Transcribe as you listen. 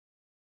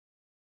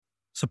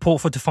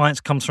Support for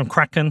Defiance comes from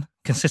Kraken,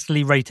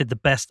 consistently rated the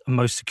best and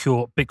most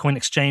secure Bitcoin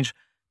exchange.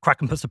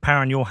 Kraken puts the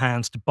power in your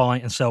hands to buy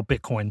and sell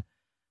Bitcoin.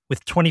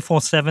 With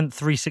 24/7,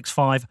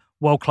 365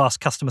 world-class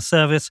customer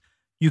service,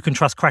 you can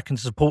trust Kraken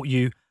to support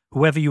you,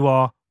 whoever you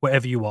are,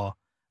 wherever you are.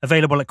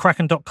 Available at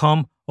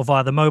kraken.com or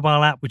via the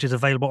mobile app, which is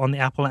available on the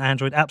Apple and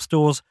Android app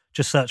stores.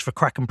 Just search for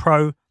Kraken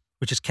Pro,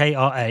 which is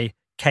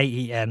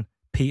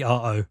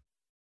KrakenPro.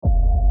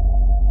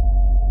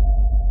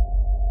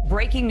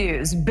 Breaking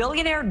news,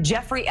 billionaire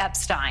Jeffrey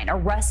Epstein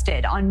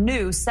arrested on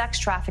new sex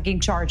trafficking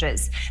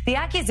charges. The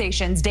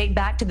accusations date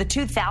back to the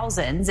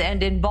 2000s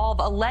and involve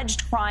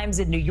alleged crimes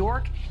in New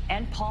York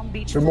and Palm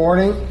Beach. Good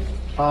morning.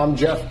 I'm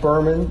Jeff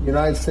Berman,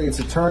 United States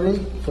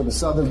Attorney for the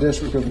Southern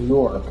District of New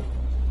York.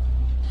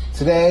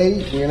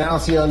 Today, we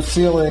announce the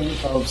unsealing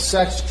of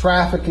sex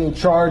trafficking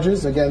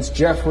charges against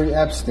Jeffrey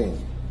Epstein.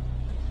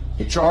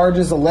 The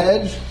charges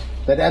allege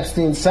that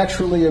Epstein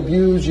sexually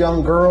abused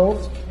young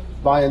girls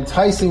by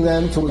enticing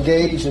them to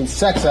engage in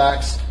sex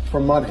acts for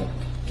money.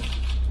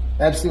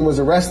 Epstein was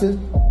arrested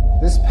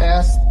this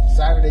past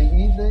Saturday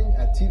evening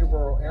at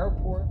Teterboro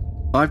Airport.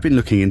 I've been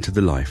looking into the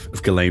life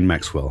of Ghislaine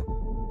Maxwell,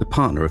 the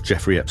partner of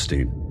Jeffrey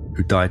Epstein,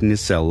 who died in his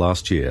cell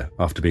last year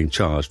after being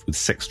charged with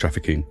sex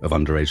trafficking of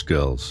underage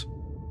girls.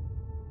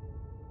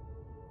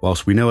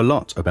 Whilst we know a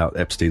lot about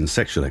Epstein's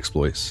sexual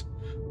exploits,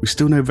 we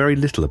still know very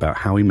little about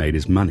how he made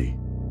his money.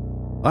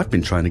 I've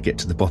been trying to get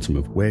to the bottom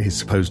of where his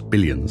supposed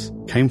billions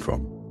came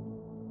from.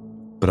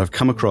 But I've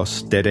come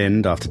across dead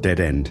end after dead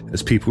end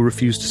as people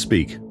refuse to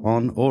speak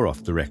on or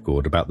off the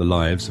record about the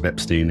lives of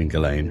Epstein and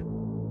Ghislaine.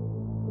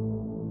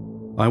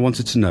 I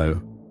wanted to know,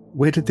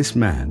 where did this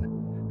man,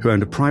 who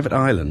owned a private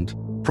island,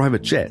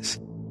 private jets,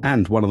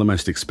 and one of the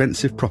most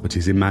expensive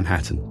properties in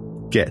Manhattan,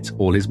 get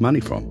all his money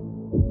from?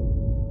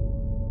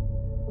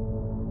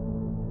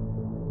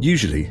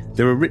 Usually,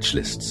 there are rich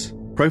lists,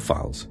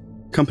 profiles,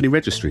 company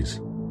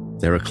registries.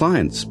 There are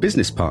clients,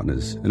 business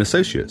partners, and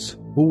associates,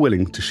 all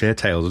willing to share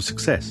tales of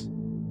success.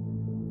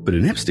 But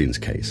in Epstein's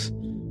case,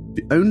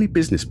 the only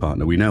business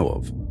partner we know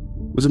of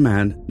was a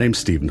man named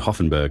Steven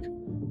Hoffenberg,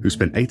 who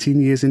spent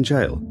 18 years in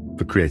jail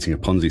for creating a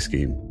Ponzi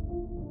scheme.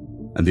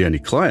 And the only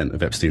client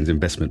of Epstein's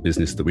investment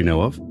business that we know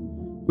of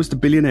was the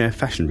billionaire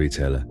fashion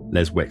retailer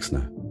Les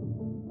Wexner.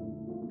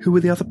 Who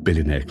were the other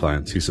billionaire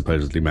clients he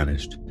supposedly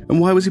managed?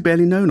 And why was he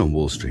barely known on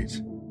Wall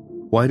Street?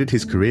 Why did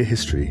his career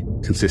history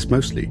consist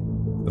mostly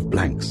of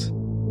blanks?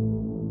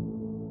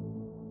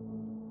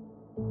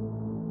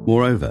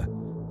 Moreover,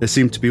 there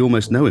seemed to be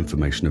almost no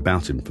information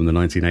about him from the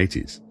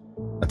 1980s,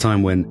 a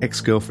time when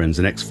ex-girlfriends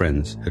and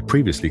ex-friends had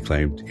previously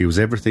claimed he was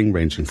everything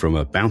ranging from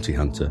a bounty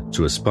hunter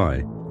to a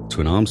spy to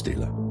an arms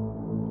dealer.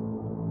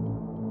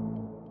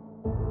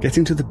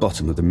 Getting to the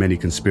bottom of the many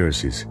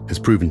conspiracies has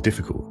proven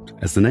difficult,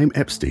 as the name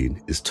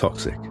Epstein is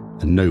toxic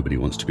and nobody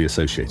wants to be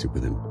associated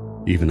with him,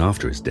 even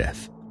after his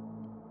death.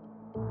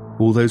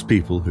 All those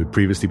people who had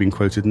previously been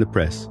quoted in the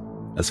press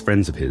as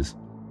friends of his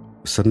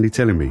were suddenly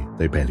telling me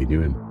they barely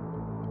knew him.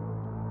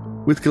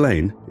 With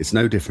Ghislaine, it's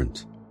no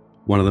different.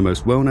 One of the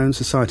most well-known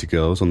society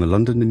girls on the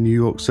London and New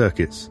York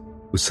circuits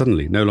was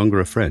suddenly no longer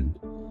a friend,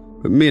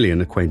 but merely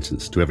an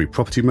acquaintance to every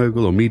property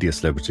mogul or media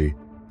celebrity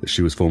that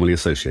she was formerly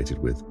associated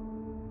with.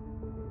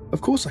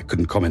 Of course I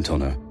couldn't comment on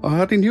her. I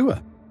hardly knew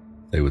her,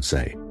 they would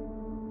say.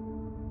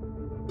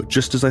 But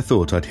just as I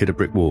thought I'd hit a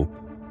brick wall,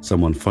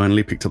 someone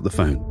finally picked up the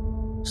phone.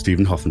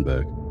 Steven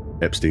Hoffenberg,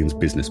 Epstein's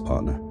business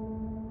partner.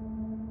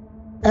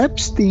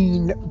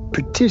 Epstein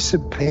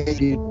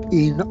participated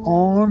in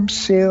arms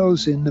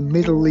sales in the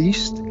Middle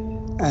East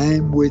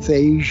and with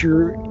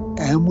Asia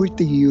and with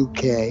the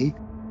UK.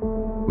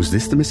 Was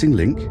this the missing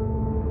link?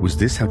 Was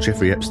this how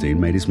Jeffrey Epstein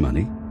made his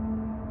money?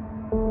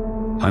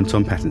 I'm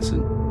Tom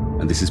Pattinson,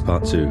 and this is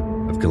part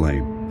 2 of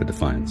Ghislaine for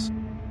Defiance.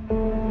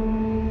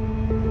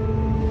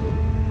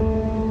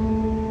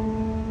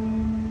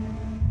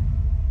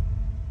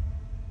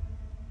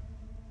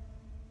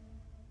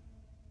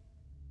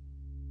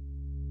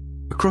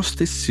 Across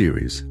this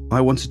series, I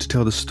wanted to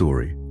tell the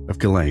story of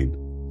Ghislaine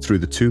through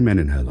the two men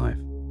in her life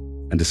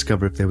and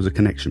discover if there was a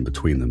connection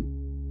between them.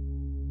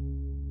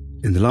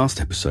 In the last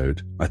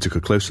episode, I took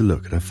a closer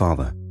look at her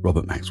father,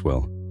 Robert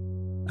Maxwell,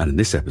 and in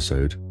this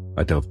episode,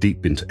 I delved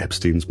deep into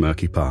Epstein's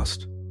murky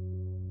past.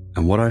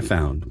 And what I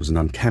found was an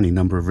uncanny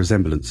number of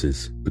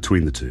resemblances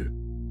between the two.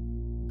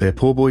 Their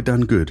poor boy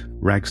done good,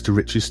 rags to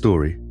riches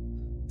story,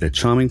 their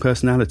charming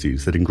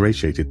personalities that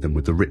ingratiated them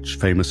with the rich,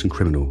 famous and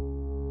criminal,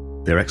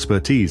 their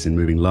expertise in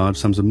moving large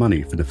sums of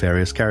money for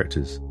nefarious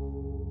characters,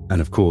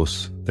 and of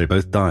course, they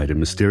both died in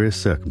mysterious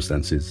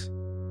circumstances.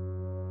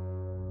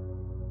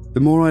 The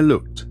more I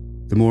looked,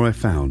 the more I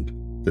found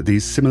that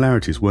these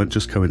similarities weren't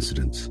just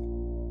coincidence.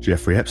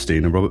 Jeffrey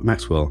Epstein and Robert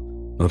Maxwell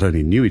not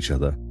only knew each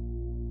other,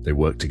 they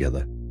worked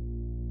together.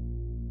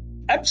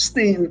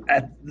 Epstein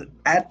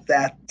at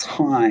that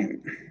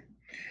time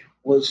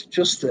was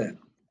just a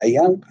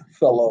young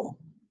fellow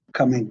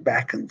coming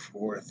back and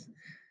forth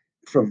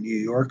from New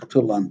York to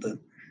London.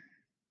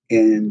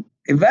 And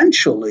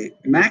eventually,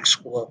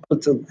 Maxwell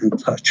put him in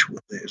touch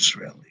with the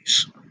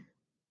Israelis.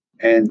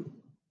 And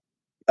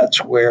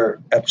That's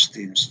where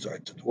Epstein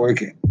started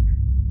working.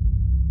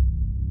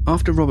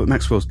 After Robert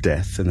Maxwell's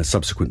death and the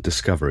subsequent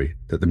discovery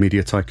that the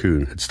media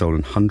tycoon had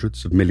stolen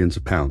hundreds of millions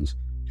of pounds,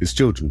 his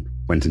children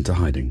went into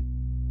hiding.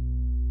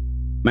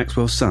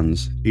 Maxwell's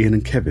sons, Ian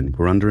and Kevin,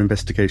 were under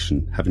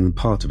investigation, having been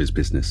part of his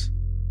business,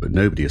 but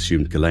nobody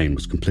assumed Ghislaine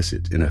was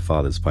complicit in her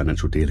father's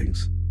financial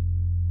dealings.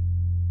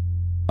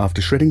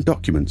 After shredding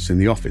documents in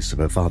the office of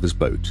her father's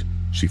boat,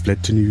 she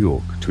fled to New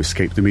York to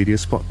escape the media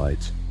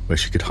spotlight, where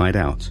she could hide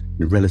out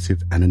in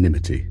relative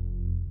anonymity.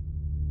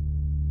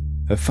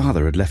 Her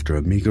father had left her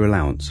a meagre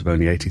allowance of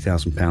only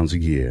 £80,000 a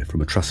year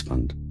from a trust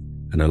fund,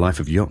 and her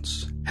life of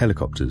yachts,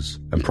 helicopters,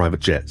 and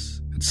private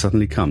jets had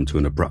suddenly come to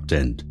an abrupt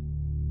end.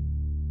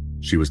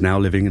 She was now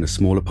living in a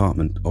small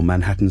apartment on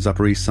Manhattan's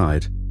Upper East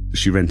Side that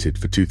she rented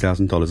for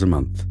 $2,000 a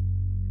month.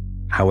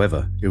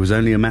 However, it was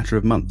only a matter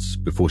of months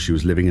before she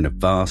was living in a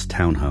vast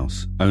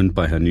townhouse owned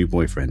by her new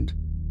boyfriend,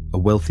 a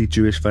wealthy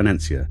Jewish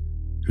financier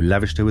who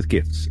lavished her with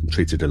gifts and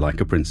treated her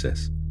like a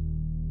princess,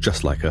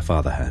 just like her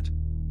father had.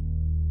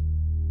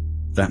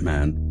 That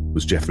man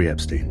was Jeffrey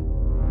Epstein.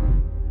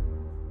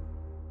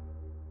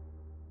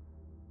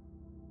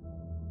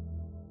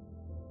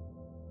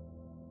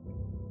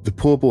 The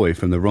poor boy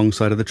from the wrong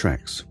side of the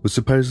tracks was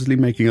supposedly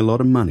making a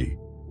lot of money,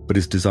 but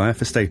his desire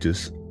for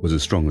status was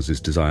as strong as his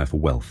desire for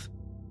wealth.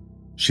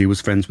 She was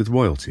friends with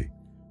royalty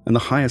and the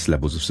highest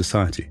levels of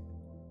society,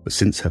 but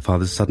since her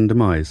father's sudden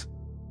demise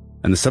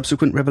and the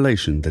subsequent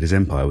revelation that his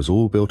empire was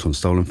all built on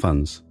stolen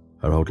funds,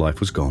 her old life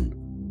was gone.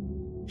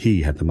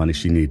 He had the money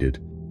she needed,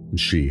 and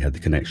she had the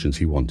connections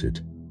he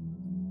wanted.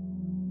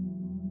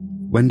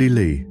 Wendy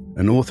Lee,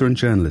 an author and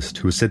journalist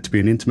who was said to be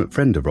an intimate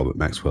friend of Robert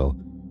Maxwell,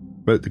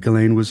 wrote that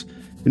Ghislaine was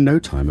in no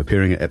time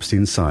appearing at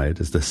Epstein's side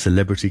as the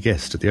celebrity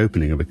guest at the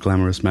opening of a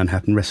glamorous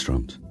Manhattan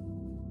restaurant.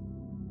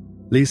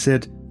 Lee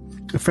said,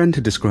 "A friend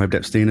had described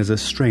Epstein as a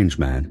strange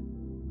man.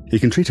 He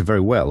can treat her very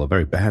well or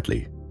very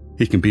badly.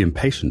 He can be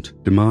impatient,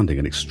 demanding,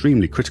 and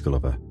extremely critical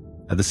of her.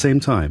 At the same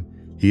time,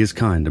 he is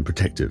kind and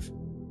protective."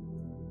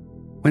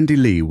 Wendy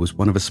Lee was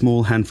one of a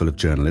small handful of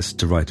journalists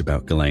to write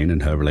about Ghislaine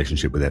and her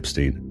relationship with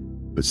Epstein,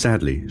 but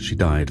sadly she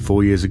died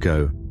 4 years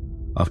ago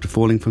after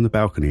falling from the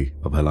balcony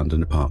of her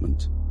London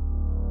apartment.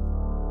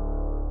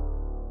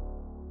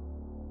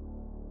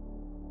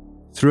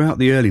 Throughout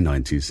the early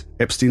 90s,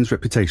 Epstein's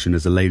reputation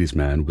as a ladies'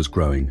 man was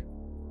growing.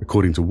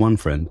 According to one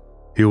friend,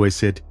 he always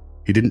said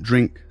he didn't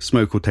drink,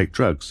 smoke or take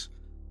drugs,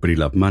 but he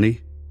loved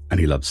money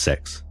and he loved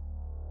sex.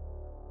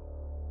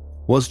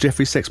 Was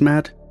Jeffrey sex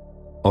mad?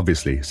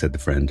 Obviously, said the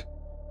friend.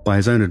 By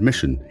his own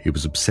admission, he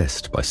was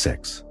obsessed by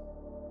sex.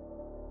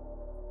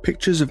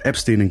 Pictures of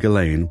Epstein and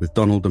Ghislaine with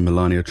Donald and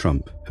Melania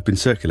Trump have been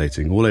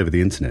circulating all over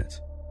the internet,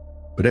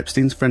 but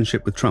Epstein's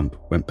friendship with Trump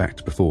went back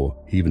to before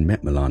he even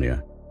met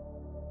Melania.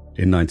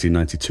 In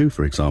 1992,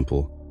 for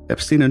example,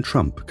 Epstein and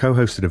Trump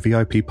co-hosted a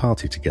VIP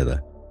party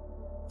together.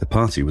 The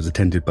party was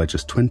attended by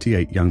just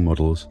 28 young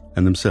models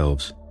and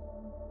themselves.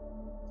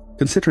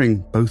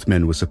 Considering both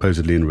men were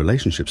supposedly in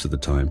relationships at the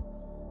time,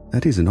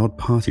 that is an odd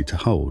party to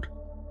hold.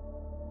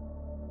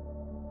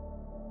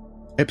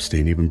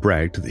 Epstein even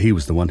bragged that he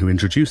was the one who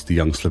introduced the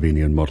young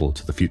Slovenian model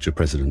to the future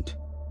president,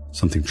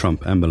 something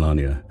Trump and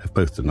Melania have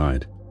both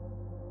denied.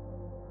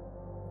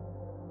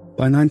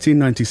 By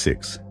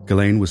 1996,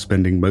 Ghislaine was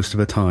spending most of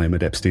her time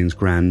at Epstein's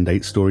grand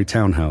 8-story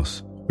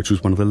townhouse, which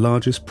was one of the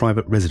largest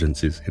private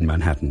residences in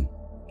Manhattan.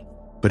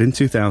 But in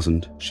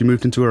 2000, she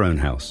moved into her own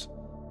house,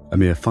 a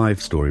mere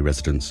 5-story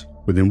residence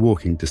within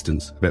walking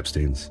distance of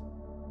Epstein's.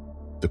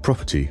 The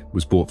property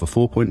was bought for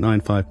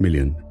 $4.95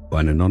 million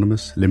by an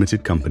anonymous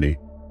limited company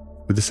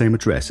with the same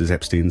address as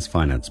Epstein's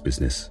finance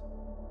business.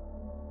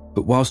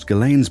 But whilst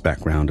Ghislaine's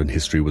background and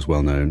history was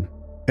well known,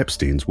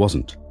 Epstein's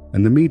wasn't,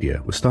 and the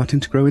media were starting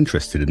to grow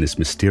interested in this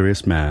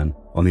mysterious man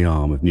on the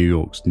arm of New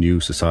York's new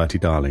society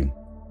darling.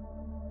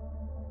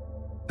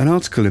 An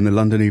article in the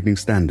London Evening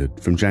Standard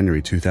from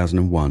January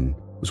 2001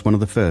 was one of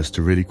the first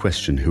to really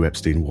question who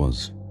Epstein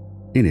was.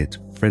 In it,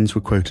 friends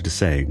were quoted as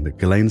saying that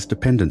Ghislaine's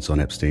dependence on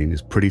Epstein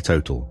is pretty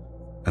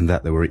total, and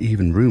that there were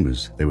even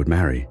rumours they would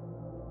marry.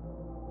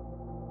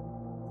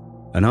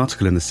 An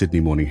article in the Sydney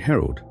Morning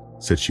Herald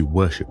said she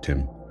worshipped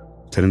him,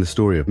 telling the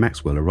story of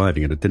Maxwell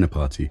arriving at a dinner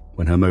party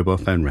when her mobile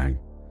phone rang.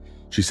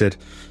 She said,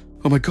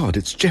 "Oh my God,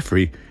 it's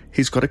Jeffrey.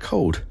 He's got a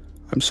cold.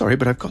 I'm sorry,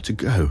 but I've got to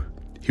go.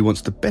 He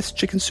wants the best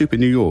chicken soup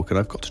in New York and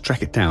I've got to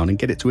track it down and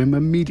get it to him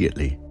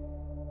immediately."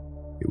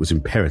 It was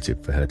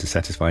imperative for her to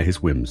satisfy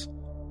his whims.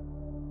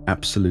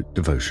 Absolute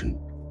devotion.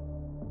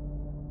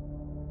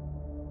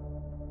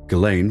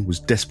 Ghislaine was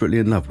desperately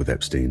in love with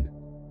Epstein.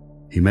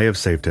 He may have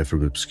saved her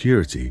from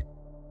obscurity,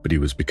 but he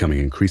was becoming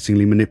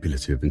increasingly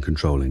manipulative and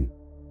controlling.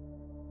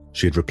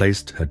 She had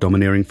replaced her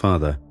domineering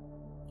father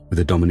with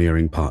a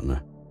domineering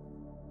partner.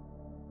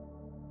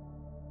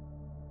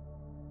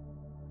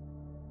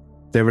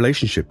 Their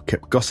relationship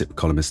kept gossip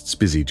columnists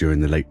busy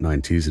during the late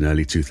 90s and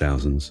early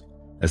 2000s,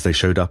 as they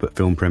showed up at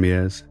film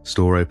premieres,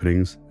 store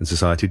openings, and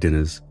society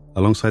dinners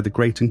alongside the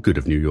great and good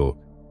of New York.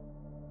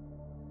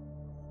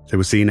 They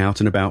were seen out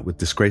and about with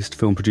disgraced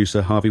film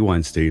producer Harvey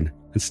Weinstein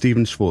and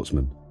Steven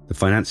Schwartzman, the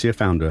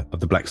financier-founder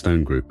of the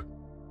Blackstone Group.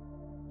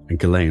 And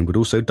Ghislaine would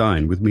also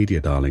dine with media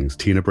darlings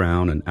Tina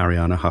Brown and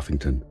Ariana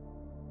Huffington.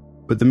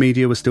 But the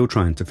media was still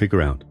trying to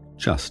figure out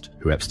just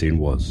who Epstein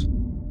was.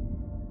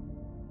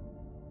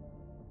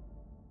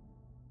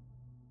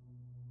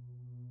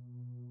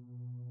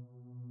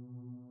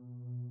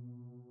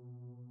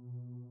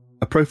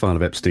 A profile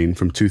of Epstein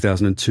from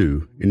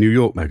 2002 in New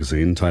York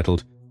magazine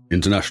titled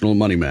International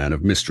Money Man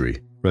of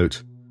Mystery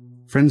wrote,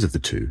 "Friends of the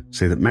two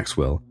say that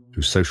Maxwell,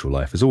 whose social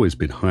life has always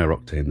been higher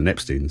octane than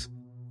Epstein's,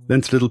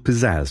 lent a little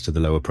pizzazz to the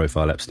lower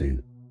profile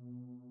Epstein.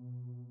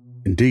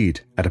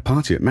 Indeed, at a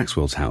party at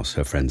Maxwell's house,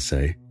 her friends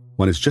say,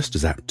 one is just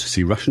as apt to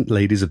see Russian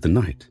ladies of the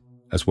night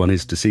as one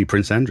is to see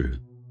Prince Andrew.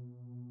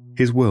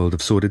 His world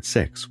of sordid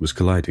sex was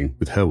colliding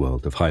with her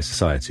world of high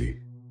society."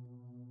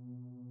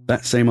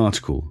 That same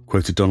article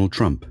quoted Donald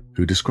Trump,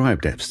 who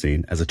described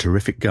Epstein as a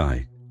terrific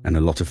guy and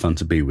a lot of fun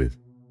to be with.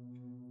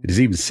 It is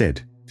even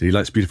said that he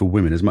likes beautiful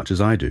women as much as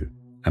I do,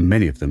 and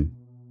many of them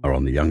are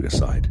on the younger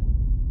side.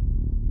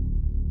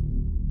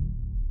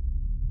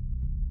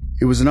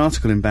 It was an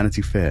article in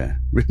Vanity Fair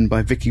written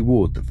by Vicky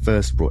Ward that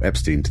first brought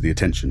Epstein to the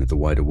attention of the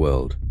wider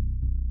world.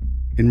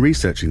 In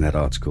researching that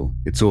article,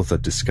 its author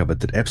discovered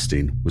that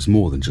Epstein was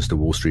more than just a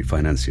Wall Street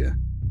financier,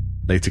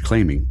 later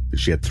claiming that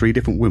she had 3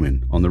 different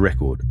women on the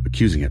record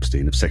accusing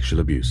Epstein of sexual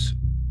abuse.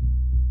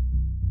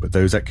 But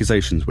those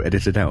accusations were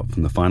edited out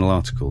from the final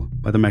article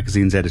by the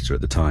magazine's editor at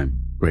the time,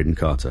 Graydon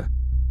Carter,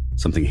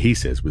 something he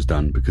says was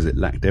done because it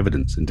lacked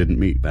evidence and didn't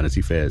meet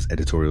Vanity Fair's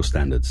editorial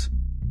standards,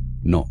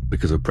 not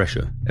because of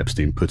pressure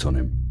Epstein put on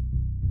him.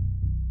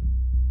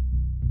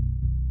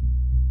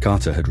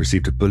 Carter had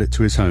received a bullet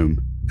to his home,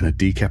 and a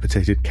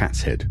decapitated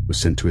cat's head was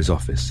sent to his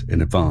office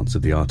in advance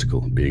of the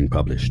article being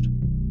published.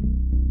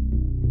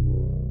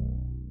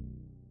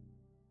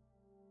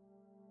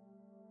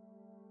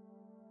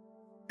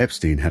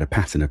 Epstein had a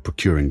pattern of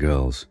procuring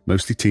girls,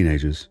 mostly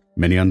teenagers,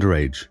 many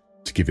underage,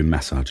 to give him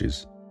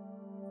massages.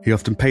 He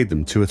often paid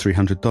them $200 or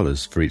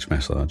 $300 for each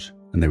massage,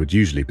 and they would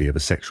usually be of a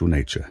sexual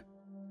nature.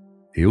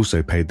 He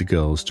also paid the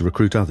girls to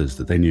recruit others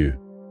that they knew.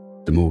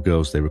 The more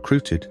girls they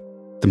recruited,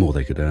 the more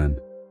they could earn.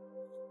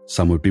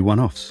 Some would be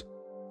one-offs,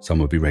 some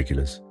would be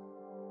regulars.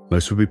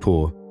 Most would be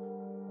poor,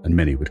 and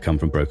many would come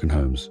from broken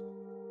homes.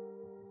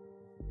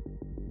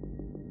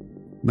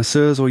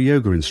 Masseurs or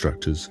yoga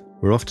instructors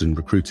were often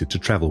recruited to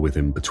travel with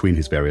him between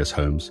his various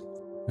homes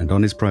and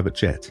on his private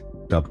jet,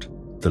 dubbed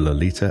the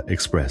Lolita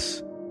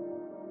Express.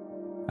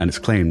 And it's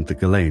claimed that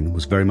Ghislaine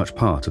was very much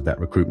part of that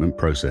recruitment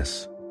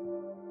process.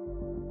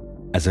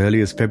 As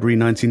early as February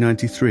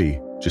 1993,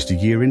 just a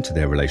year into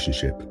their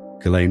relationship,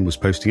 Ghislaine was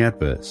posting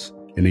adverts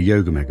in a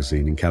yoga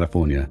magazine in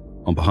California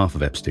on behalf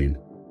of Epstein,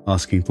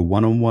 asking for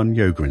one-on-one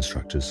yoga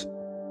instructors.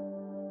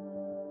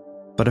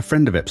 But a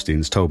friend of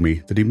Epstein's told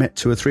me that he met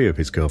 2 or 3 of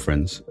his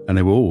girlfriends, and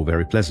they were all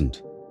very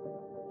pleasant.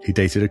 He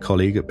dated a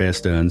colleague at Bear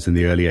Stearns in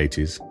the early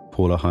 80s,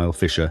 Paula Heil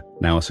Fisher,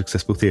 now a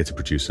successful theatre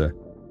producer,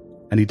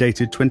 and he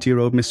dated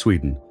 20-year-old Miss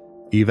Sweden,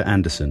 Eva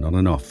Anderson, on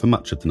and off for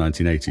much of the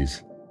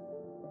 1980s.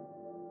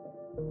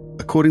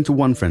 According to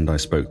one friend I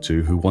spoke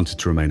to who wanted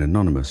to remain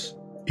anonymous,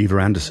 Eva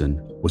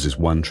Anderson was his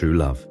one true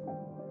love.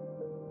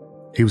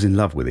 He was in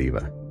love with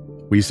Eva.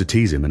 We used to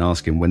tease him and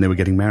ask him when they were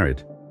getting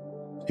married.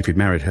 If he'd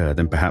married her,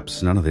 then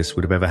perhaps none of this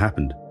would have ever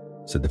happened,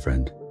 said the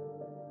friend.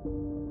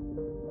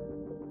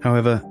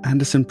 However,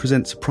 Anderson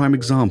presents a prime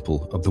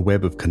example of the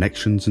web of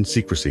connections and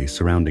secrecy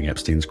surrounding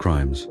Epstein's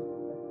crimes.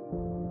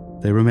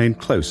 They remained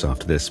close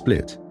after their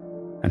split,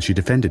 and she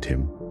defended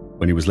him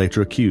when he was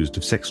later accused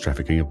of sex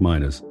trafficking of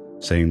minors,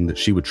 saying that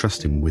she would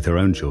trust him with her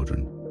own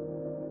children.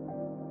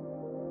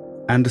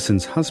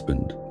 Anderson's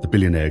husband, the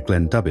billionaire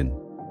Glenn Dubin,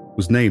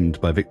 was named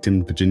by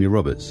victim Virginia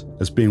Roberts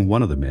as being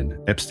one of the men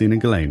Epstein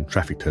and Ghislaine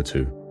trafficked her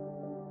to.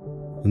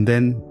 And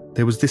then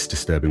there was this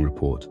disturbing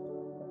report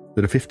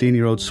that a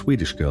 15-year-old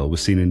Swedish girl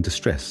was seen in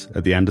distress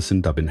at the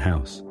Anderson-Dubin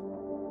house.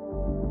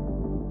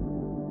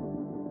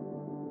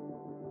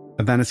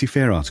 A Vanity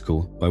Fair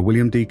article by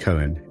William D.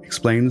 Cohen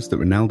explains that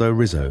Ronaldo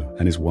Rizzo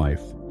and his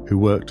wife, who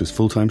worked as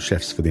full-time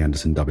chefs for the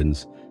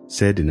Anderson-Dubins,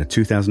 said in a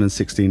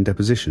 2016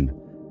 deposition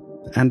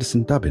that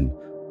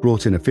Anderson-Dubin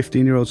brought in a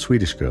 15-year-old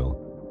Swedish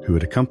girl who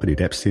had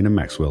accompanied Epstein and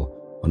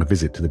Maxwell on a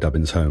visit to the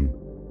Dubins' home.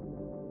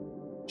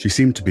 She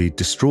seemed to be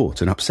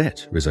distraught and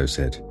upset, Rizzo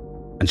said,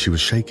 and she was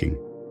shaking.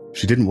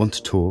 She didn't want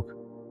to talk,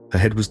 her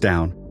head was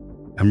down,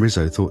 and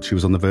Rizzo thought she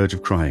was on the verge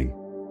of crying.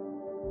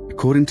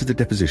 According to the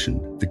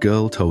deposition, the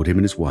girl told him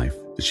and his wife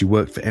that she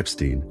worked for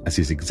Epstein as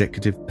his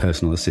executive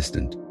personal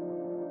assistant,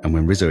 and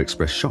when Rizzo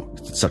expressed shock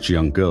that such a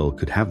young girl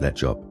could have that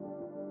job,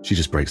 she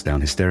just breaks down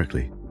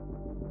hysterically.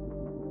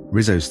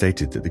 Rizzo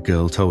stated that the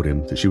girl told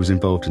him that she was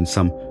involved in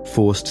some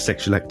forced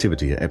sexual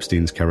activity at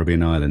Epstein's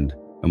Caribbean island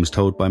and was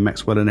told by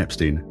Maxwell and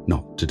Epstein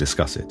not to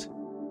discuss it.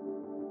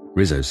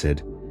 Rizzo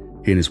said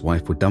he and his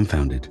wife were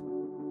dumbfounded.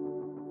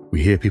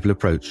 "We hear people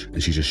approach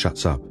and she just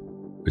shuts up,"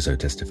 Rizzo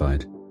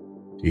testified.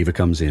 Eva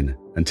comes in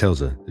and tells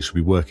her that she'll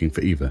be working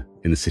for Eva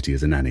in the city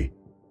as a nanny.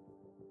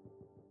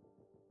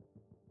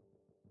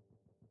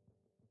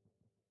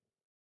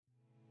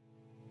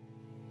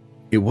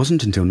 It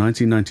wasn't until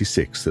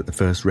 1996 that the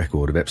first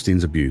record of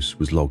Epstein's abuse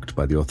was logged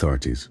by the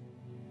authorities.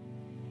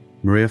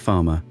 Maria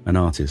Farmer, an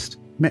artist,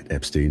 met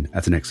Epstein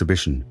at an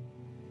exhibition,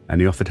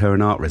 and he offered her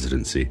an art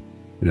residency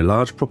in a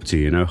large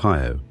property in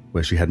Ohio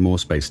where she had more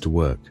space to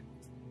work.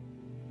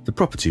 The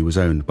property was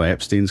owned by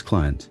Epstein's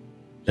client,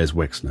 Les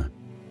Wexner.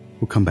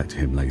 We'll come back to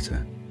him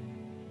later.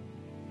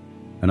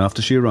 And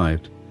after she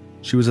arrived,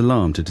 she was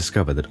alarmed to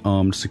discover that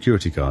armed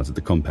security guards at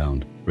the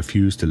compound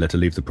refused to let her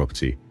leave the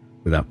property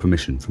without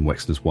permission from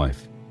Wexner's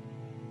wife.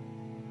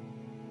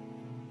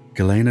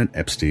 Ghislaine and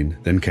Epstein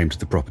then came to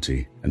the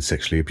property and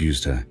sexually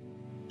abused her.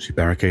 She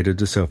barricaded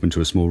herself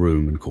into a small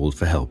room and called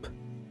for help.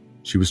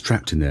 She was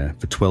trapped in there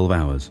for 12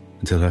 hours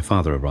until her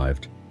father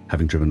arrived,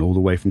 having driven all the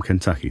way from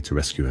Kentucky to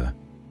rescue her.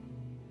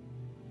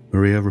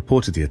 Maria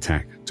reported the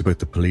attack to both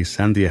the police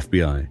and the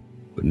FBI,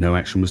 but no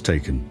action was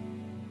taken.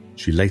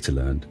 She later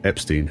learned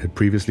Epstein had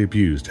previously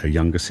abused her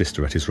younger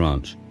sister at his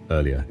ranch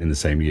earlier in the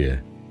same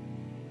year.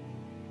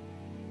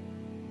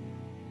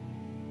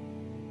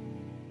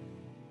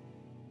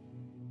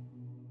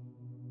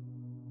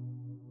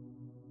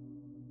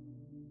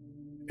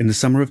 In the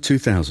summer of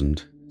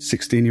 2000,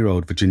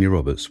 16-year-old Virginia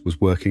Roberts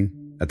was working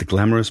at the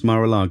glamorous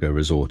Mar-a-Lago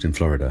resort in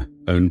Florida,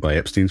 owned by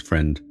Epstein's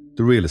friend,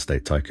 the real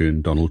estate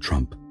tycoon Donald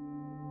Trump.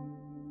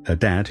 Her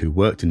dad, who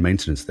worked in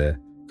maintenance there,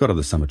 got her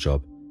the summer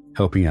job,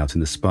 helping out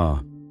in the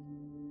spa.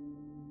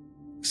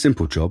 A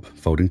simple job,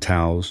 folding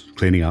towels,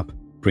 cleaning up,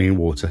 bringing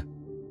water.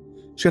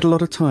 She had a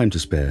lot of time to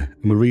spare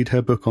and would read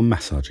her book on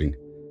massaging,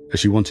 as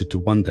she wanted to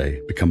one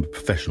day become a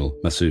professional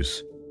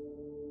masseuse.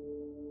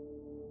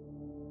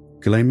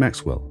 Ghislaine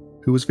Maxwell,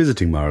 who was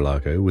visiting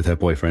Mar-a-Lago with her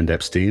boyfriend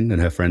Epstein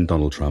and her friend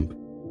Donald Trump,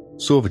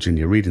 saw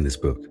Virginia reading this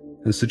book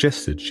and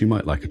suggested she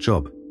might like a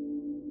job.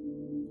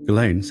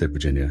 Ghislaine, said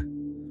Virginia,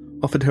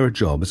 offered her a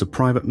job as a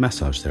private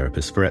massage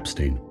therapist for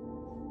Epstein.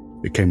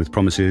 It came with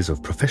promises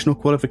of professional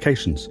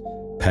qualifications,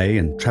 pay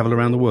and travel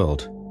around the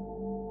world.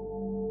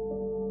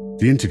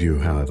 The interview,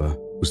 however,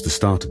 was the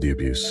start of the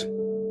abuse.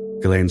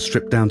 Ghislaine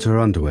stripped down to her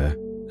underwear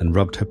and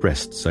rubbed her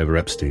breasts over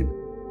Epstein,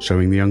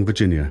 showing the young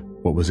Virginia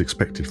what was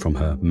expected from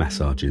her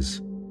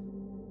massages.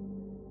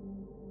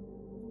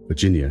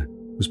 Virginia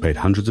was paid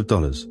hundreds of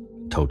dollars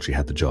and told she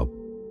had the job.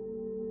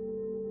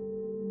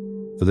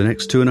 For the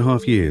next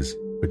 2.5 years,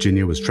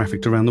 Virginia was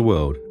trafficked around the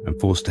world and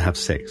forced to have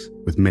sex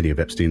with many of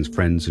Epstein's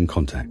friends and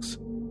contacts.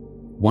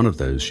 One of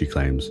those, she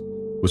claims,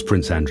 was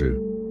Prince Andrew,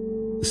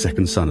 the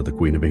second son of the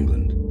Queen of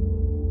England.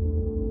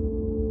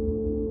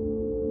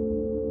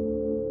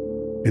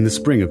 In the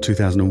spring of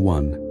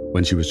 2001,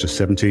 when she was just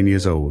 17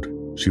 years old,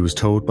 she was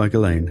told by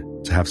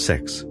Ghislaine to have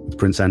sex with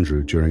Prince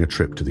Andrew during a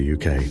trip to the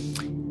UK.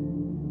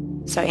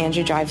 So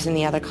Andrew drives in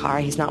the other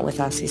car. He's not with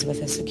us. He's with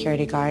his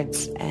security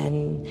guards.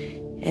 And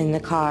in the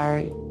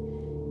car,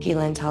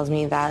 Ghislaine tells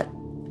me that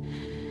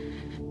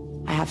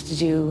I have to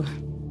do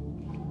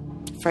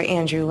for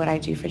Andrew what I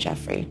do for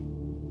Jeffrey.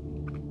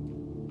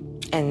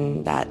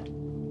 And that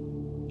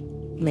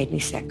made me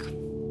sick.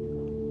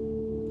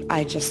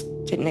 I just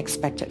didn't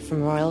expect it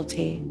from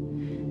royalty.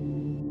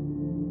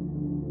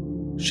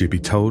 She'd be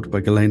told by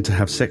Ghislaine to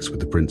have sex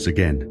with the prince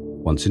again,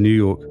 once in New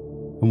York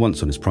and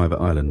once on his private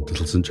island,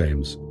 Little St.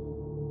 James.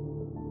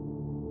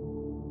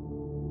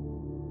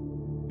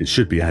 It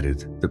should be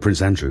added that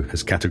Prince Andrew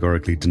has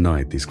categorically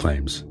denied these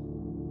claims.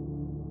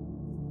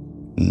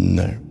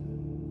 No,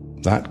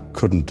 that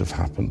couldn't have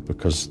happened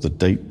because the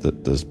date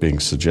that is being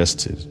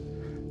suggested,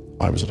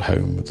 I was at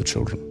home with the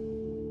children.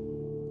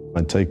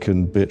 I'd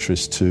taken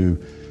Beatrice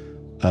to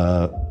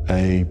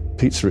a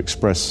Pizza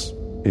Express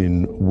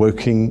in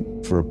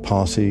Woking for a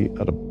party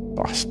at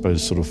I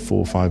suppose sort of 4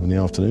 or 5 in the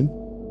afternoon.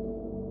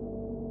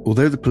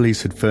 Although the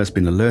police had first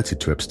been alerted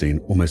to Epstein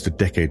almost a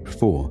decade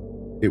before,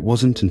 it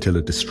wasn't until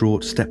a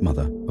distraught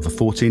stepmother of a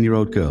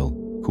 14-year-old girl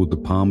called the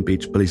Palm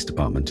Beach Police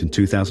Department in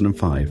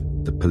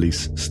 2005 that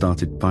police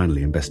started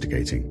finally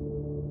investigating.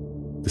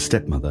 The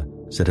stepmother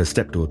said her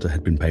stepdaughter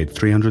had been paid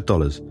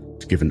 $300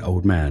 to give an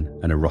old man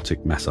an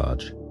erotic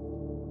massage.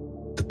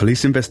 The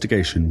police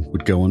investigation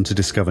would go on to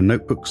discover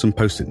notebooks and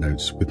post-it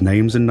notes with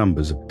names and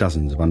numbers of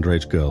dozens of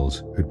underage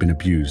girls who'd been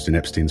abused in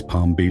Epstein's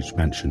Palm Beach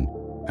mansion,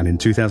 and in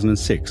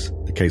 2006,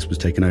 the case was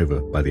taken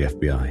over by the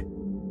FBI.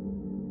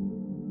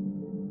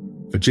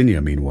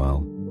 Virginia,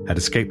 meanwhile, had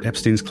escaped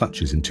Epstein's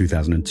clutches in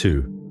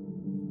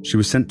 2002. She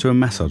was sent to a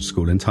massage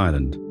school in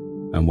Thailand,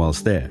 and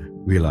whilst there,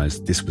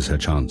 realised this was her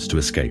chance to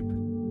escape.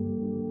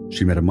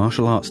 She met a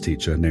martial arts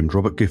teacher named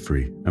Robert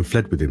Giffrey and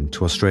fled with him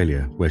to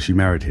Australia, where she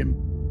married him,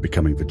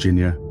 becoming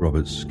Virginia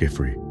Roberts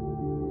Giffrey.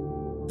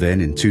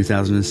 Then in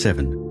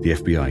 2007, the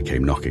FBI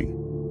came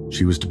knocking.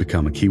 She was to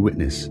become a key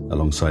witness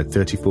alongside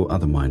 34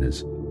 other minors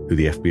who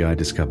the FBI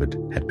discovered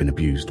had been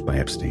abused by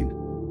Epstein.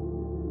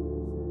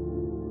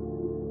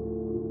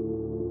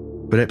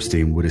 But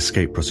Epstein would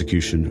escape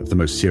prosecution of the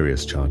most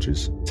serious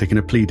charges, taking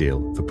a plea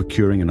deal for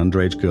procuring an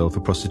underage girl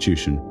for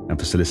prostitution and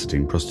for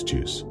soliciting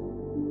prostitutes.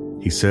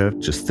 He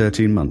served just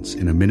 13 months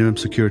in a minimum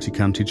security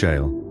county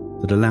jail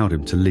that allowed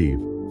him to leave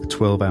for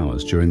 12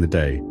 hours during the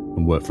day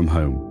and work from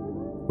home,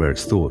 where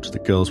it's thought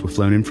that girls were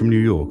flown in from New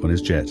York on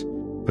his jet,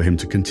 for him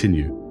to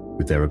continue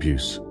with their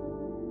abuse.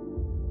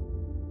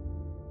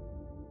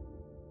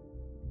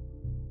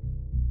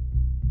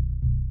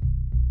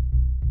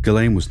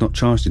 Ghislaine was not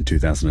charged in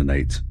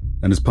 2008,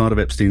 and as part of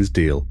Epstein's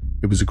deal,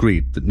 it was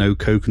agreed that no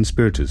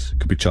co-conspirators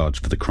could be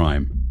charged for the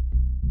crime.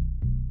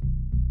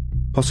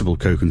 Possible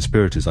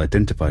co-conspirators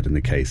identified in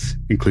the case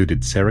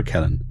included Sarah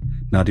Kellen,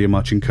 Nadia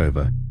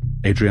Marcinkova,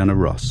 Adriana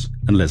Ross,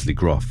 and Leslie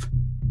Groff,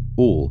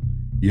 all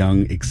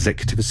young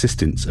executive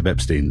assistants of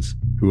Epstein's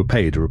who were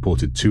paid a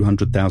reported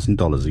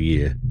 $200,000 a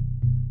year.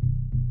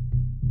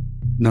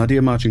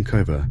 Nadia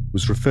Marcinkova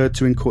was referred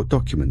to in court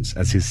documents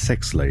as his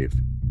sex slave,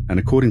 and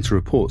according to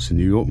reports in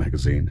New York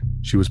Magazine,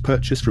 she was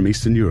purchased from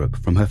Eastern Europe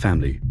from her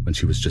family when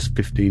she was just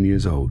 15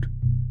 years old.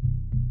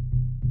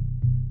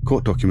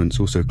 Court documents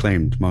also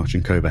claimed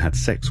Marcinkova had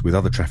sex with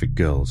other trafficked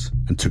girls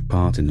and took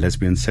part in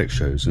lesbian sex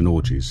shows and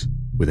orgies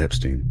with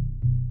Epstein.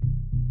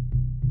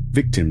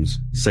 Victims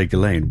say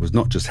Ghislaine was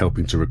not just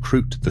helping to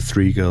recruit the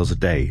 3 girls a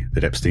day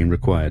that Epstein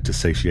required to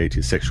satiate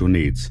his sexual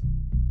needs,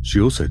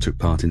 she also took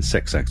part in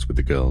sex acts with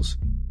the girls,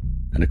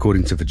 and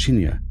according to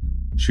Virginia,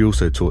 she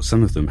also taught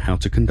some of them how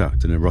to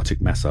conduct an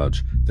erotic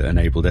massage that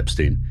enabled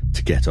Epstein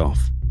to get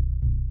off.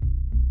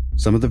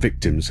 Some of the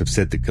victims have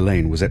said that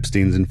Ghislaine was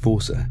Epstein's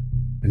enforcer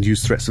and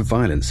used threats of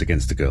violence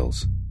against the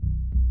girls.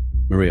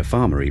 Maria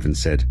Farmer even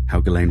said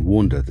how Ghislaine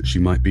warned her that she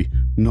might be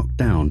knocked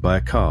down by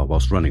a car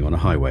whilst running on a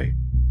highway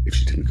if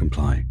she didn't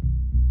comply.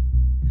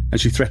 And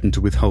she threatened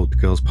to withhold the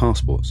girls'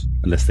 passports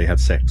unless they had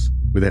sex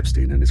with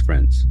Epstein and his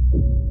friends.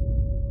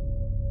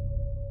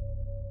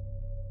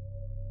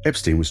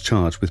 Epstein was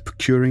charged with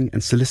procuring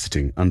and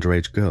soliciting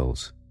underage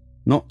girls,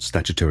 not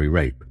statutory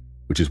rape,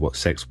 which is what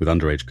sex with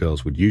underage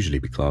girls would usually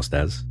be classed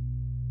as.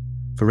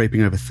 For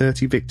raping over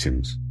 30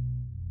 victims,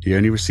 he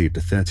only received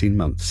a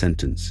 13-month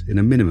sentence in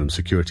a minimum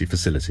security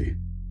facility.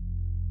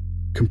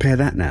 Compare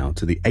that now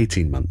to the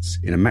 18 months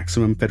in a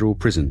maximum federal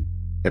prison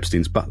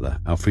Epstein's butler,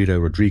 Alfredo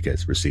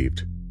Rodriguez,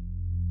 received.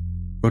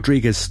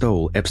 Rodriguez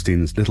stole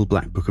Epstein's little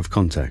black book of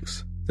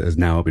contacts that has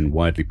now been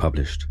widely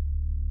published.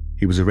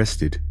 He was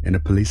arrested in a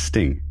police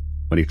sting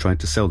when he tried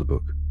to sell the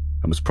book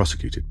and was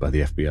prosecuted by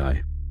the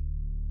FBI.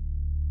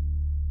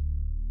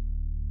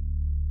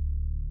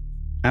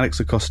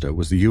 Alex Acosta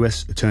was the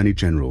U.S. Attorney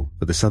General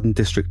for the Southern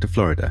District of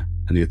Florida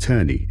and the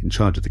attorney in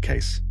charge of the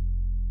case.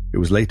 It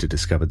was later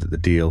discovered that the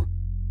deal,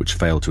 which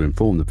failed to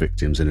inform the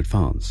victims in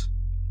advance,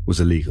 was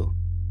illegal.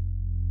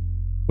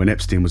 When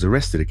Epstein was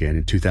arrested again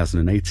in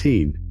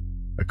 2018,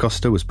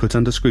 Acosta was put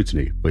under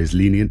scrutiny for his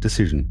lenient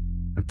decision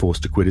and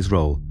forced to quit his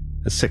role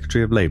as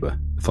Secretary of Labor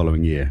the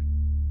following year.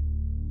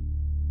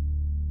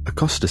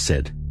 Acosta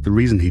said the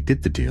reason he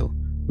did the deal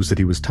was that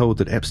he was told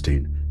that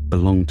Epstein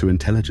belonged to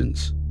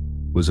intelligence,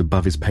 was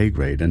above his pay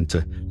grade, and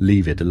to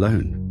leave it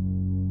alone.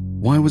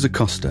 Why was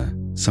Acosta,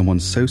 someone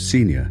so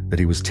senior that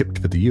he was tipped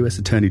for the US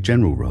Attorney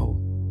General role,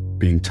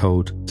 being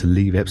told to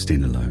leave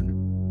Epstein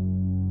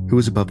alone? Who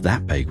was above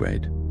that pay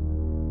grade?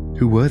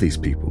 Who were these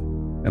people?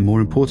 And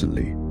more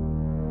importantly,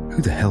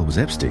 who the hell was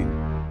Epstein?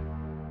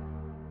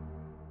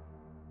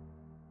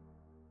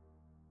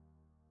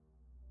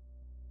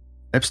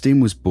 Epstein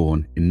was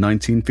born in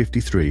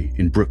 1953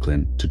 in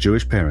Brooklyn to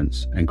Jewish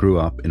parents and grew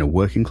up in a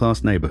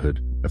working-class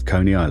neighborhood of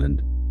Coney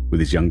Island with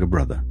his younger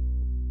brother.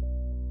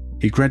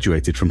 He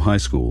graduated from high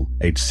school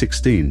aged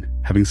 16,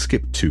 having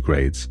skipped 2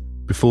 grades,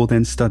 before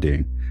then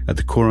studying at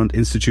the Courant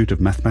Institute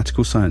of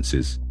Mathematical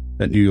Sciences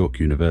at New York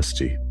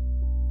University.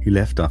 He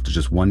left after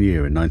just 1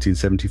 year in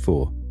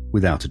 1974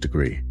 without a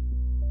degree.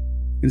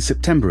 In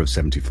September of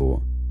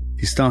 74,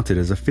 he started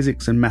as a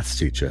physics and maths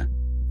teacher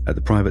at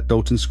the private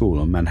Dalton School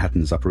on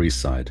Manhattan's Upper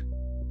East Side.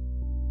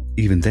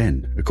 Even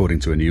then, according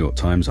to a New York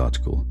Times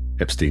article,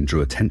 Epstein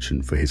drew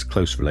attention for his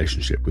close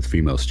relationship with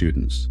female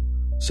students,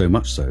 so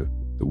much so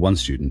that one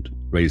student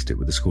raised it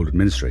with the school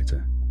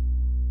administrator.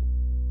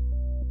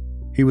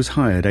 He was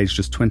hired aged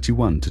just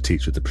 21 to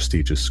teach at the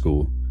prestigious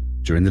school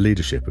during the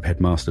leadership of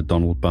headmaster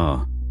Donald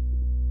Barr.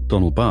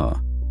 Donald Barr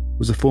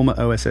was a former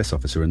OSS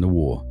officer in the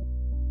war.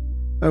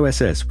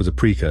 OSS was a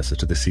precursor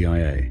to the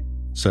CIA,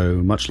 so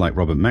much like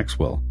Robert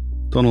Maxwell,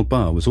 Donald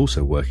Barr was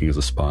also working as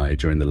a spy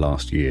during the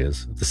last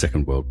years of the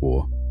Second World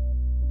War.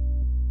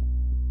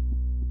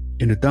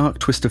 In a dark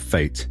twist of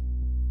fate,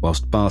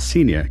 whilst Barr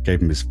Sr.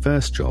 gave him his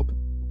first job,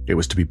 it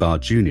was to be Barr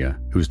Jr.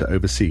 who was to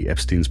oversee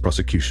Epstein's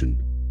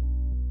prosecution.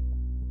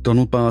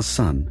 Donald Barr's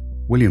son,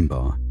 William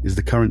Barr, is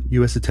the current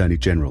US Attorney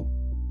General,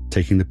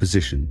 taking the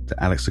position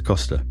that Alex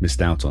Acosta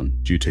missed out on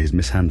due to his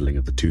mishandling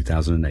of the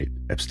 2008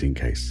 Epstein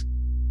case.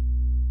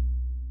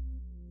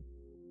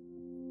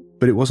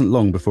 But it wasn't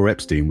long before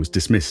Epstein was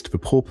dismissed for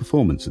poor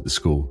performance at the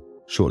school,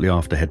 shortly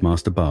after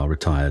Headmaster Barr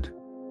retired.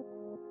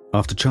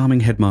 After charming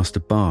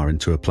Headmaster Barr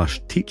into a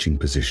plush teaching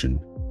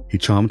position, he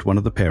charmed one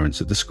of the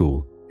parents at the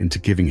school into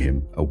giving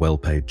him a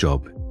well-paid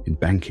job in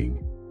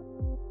banking.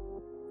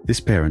 This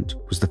parent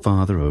was the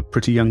father of a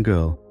pretty young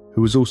girl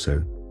who was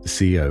also the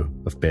CEO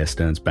of Bear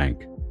Stearns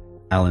Bank,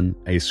 Alan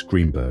Ace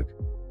Greenberg,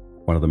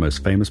 one of the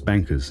most famous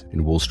bankers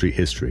in Wall Street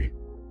history.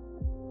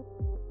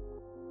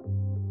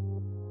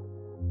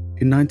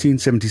 In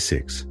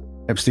 1976,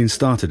 Epstein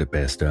started at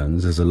Bear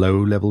Stearns as a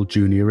low-level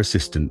junior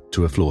assistant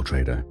to a floor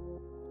trader.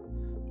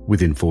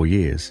 Within 4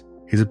 years,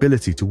 his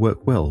ability to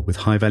work well with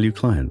high-value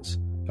clients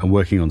and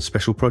working on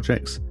special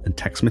projects and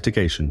tax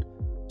mitigation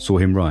saw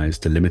him rise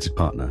to limited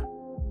partner.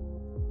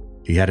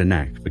 He had a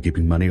knack for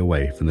keeping money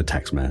away from the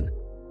taxman.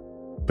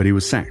 But he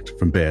was sacked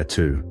from Bear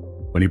too,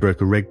 when he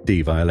broke a Reg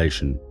D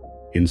violation,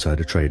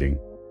 insider trading,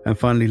 and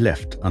finally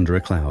left under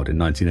a cloud in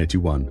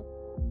 1981,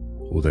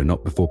 although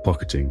not before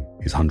pocketing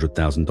his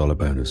 $100,000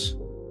 bonus.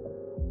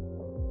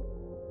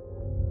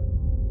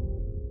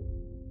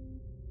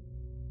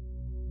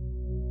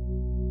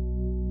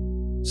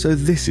 So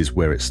this is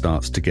where it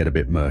starts to get a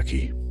bit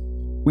murky.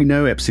 We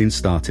know Epstein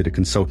started a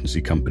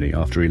consultancy company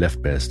after he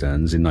left Bear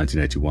Stearns in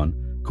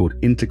 1981 called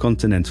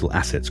Intercontinental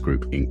Assets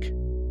Group, Inc.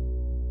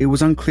 It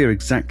was unclear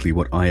exactly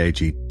what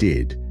IAG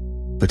did,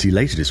 but he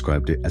later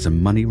described it as a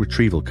money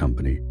retrieval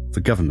company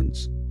for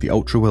governments, the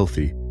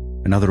ultra-wealthy,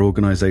 and other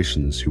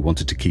organizations who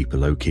wanted to keep a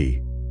low key.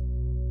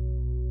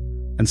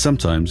 And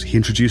sometimes he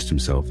introduced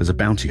himself as a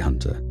bounty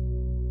hunter.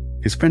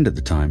 His friend at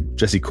the time,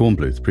 Jesse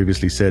Kornbluth,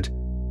 previously said,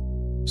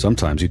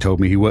 "Sometimes he told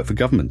me he worked for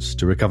governments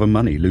to recover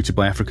money looted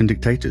by African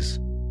dictators.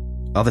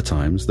 Other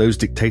times, those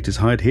dictators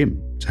hired him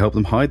to help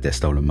them hide their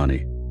stolen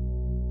money."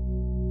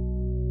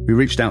 We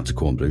reached out to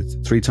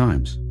Kornbluth 3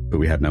 times, but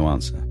we had no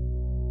answer.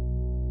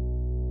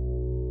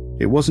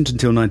 It wasn't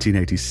until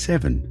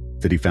 1987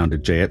 that he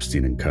founded J.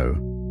 Epstein & Co.,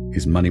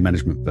 his money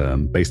management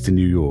firm based in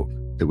New York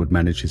that would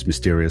manage his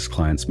mysterious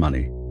clients'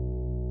 money.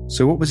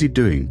 So what was he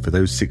doing for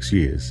those 6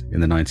 years in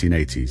the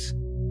 1980s?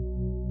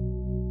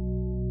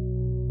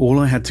 All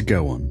I had to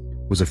go on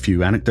was a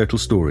few anecdotal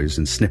stories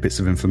and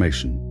snippets of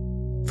information.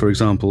 For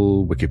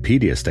example,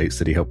 Wikipedia states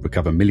that he helped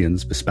recover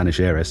millions for Spanish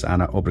heiress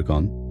Ana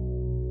Obregón.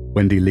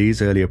 Wendy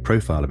Lee's earlier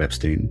profile of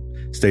Epstein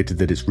stated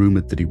that it's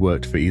rumored that he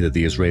worked for either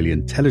the Israeli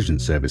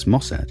intelligence service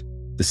Mossad,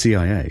 the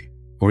CIA,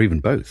 or even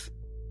both.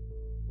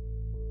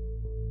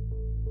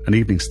 An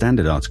Evening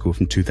Standard article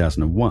from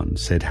 2001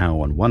 said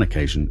how on one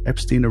occasion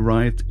Epstein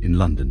arrived in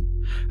London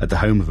at the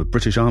home of a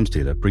British arms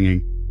dealer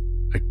bringing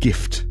a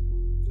gift,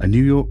 a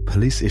New York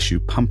police-issue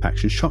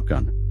pump-action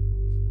shotgun.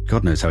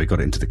 God knows how he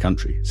got it into the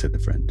country, said the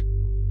friend.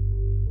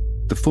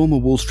 The former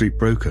Wall Street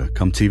broker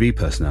cum TV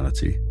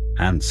personality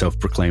and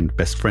self-proclaimed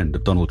best friend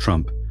of Donald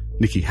Trump,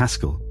 Nikki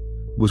Haskell,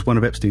 was one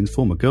of Epstein's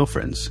former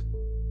girlfriends.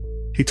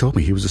 He told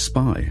me he was a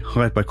spy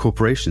hired by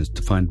corporations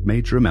to find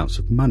major amounts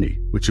of money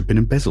which had been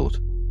embezzled,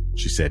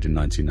 she said in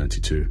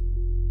 1992.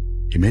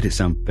 He made it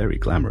sound very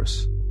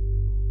glamorous.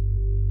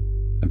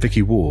 And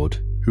Vicky Ward,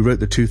 who wrote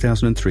the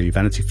 2003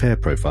 Vanity Fair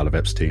profile of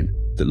Epstein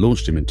that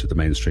launched him into the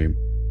mainstream,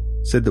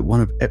 said that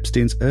one of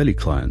Epstein's early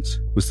clients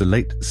was the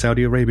late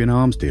Saudi Arabian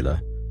arms dealer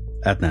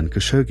Adnan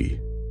Khashoggi.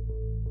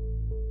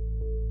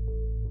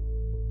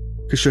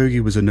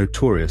 Khashoggi was a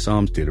notorious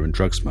arms dealer and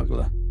drug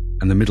smuggler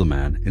and the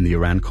middleman in the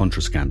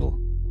Iran-Contra scandal.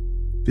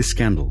 This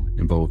scandal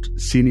involved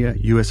senior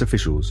US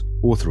officials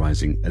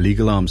authorizing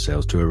illegal arms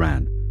sales to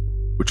Iran,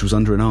 which was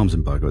under an arms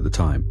embargo at the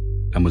time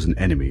and was an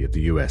enemy of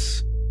the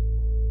US.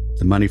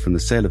 The money from the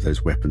sale of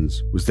those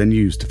weapons was then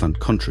used to fund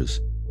Contras,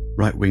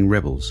 right-wing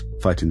rebels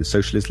fighting the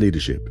socialist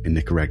leadership in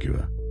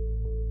Nicaragua.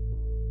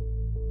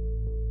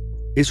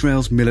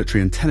 Israel's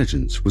military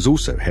intelligence was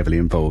also heavily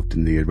involved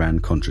in the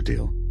Iran-Contra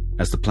deal,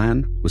 as the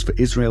plan was for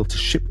Israel to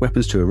ship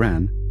weapons to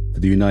Iran, for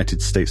the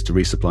United States to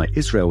resupply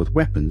Israel with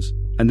weapons,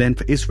 and then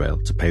for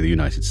Israel to pay the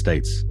United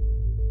States.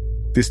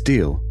 This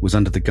deal was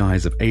under the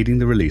guise of aiding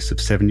the release of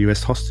 7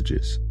 US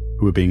hostages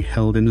who were being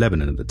held in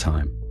Lebanon at the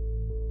time.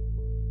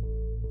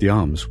 The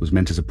arms was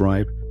meant as a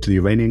bribe to the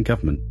Iranian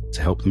government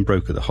to help them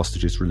broker the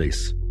hostages'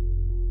 release.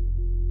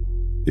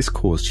 This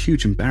caused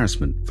huge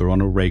embarrassment for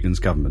Ronald Reagan's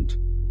government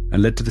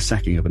and led to the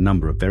sacking of a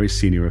number of very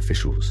senior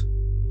officials.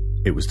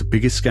 It was the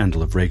biggest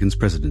scandal of Reagan's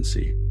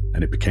presidency,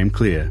 and it became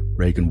clear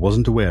Reagan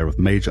wasn't aware of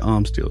major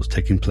arms deals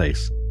taking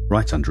place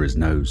right under his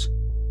nose.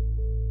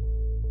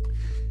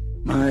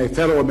 My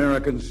fellow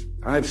Americans,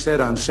 I've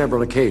said on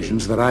several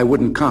occasions that I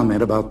wouldn't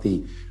comment about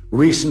the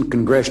recent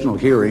congressional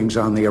hearings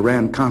on the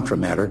Iran-Contra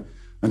matter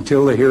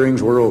until the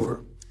hearings were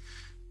over.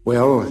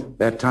 Well,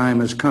 that time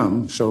has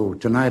come, so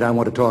tonight I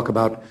want to talk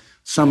about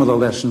some of the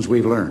lessons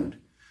we've learned.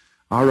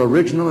 Our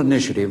original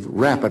initiative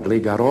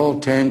rapidly got all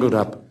tangled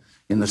up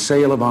in the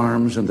sale of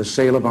arms, and the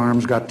sale of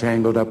arms got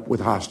tangled up with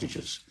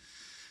hostages.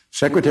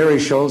 Secretary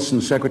Shultz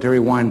and Secretary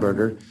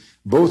Weinberger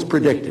both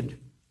predicted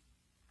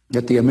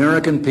that the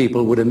American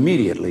people would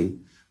immediately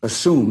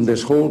assume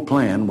this whole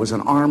plan was an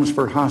arms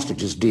for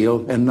hostages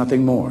deal and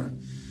nothing more.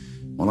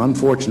 Well,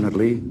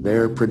 unfortunately,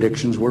 their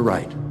predictions were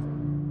right.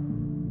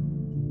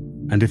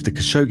 And if the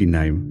Khashoggi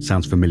name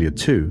sounds familiar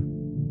too,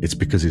 it's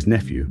because his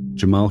nephew,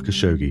 Jamal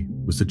Khashoggi,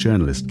 was the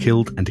journalist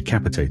killed and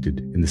decapitated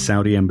in the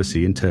Saudi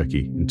embassy in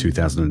Turkey in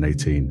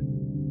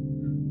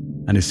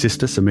 2018. And his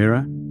sister,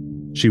 Samira,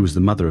 she was the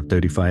mother of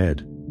Dodi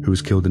Fayed, who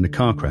was killed in a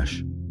car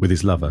crash with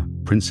his lover,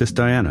 Princess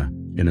Diana,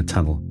 in a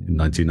tunnel in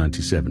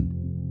 1997.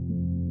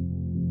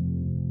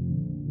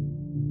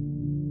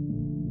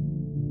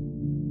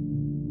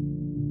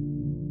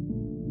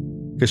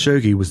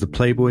 Khashoggi was the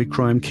playboy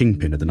crime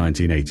kingpin of the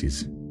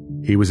 1980s.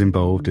 He was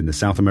involved in the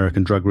South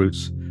American drug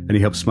routes, and he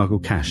helped smuggle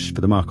cash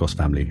for the Marcos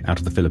family out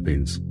of the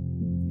Philippines.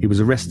 He was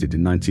arrested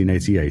in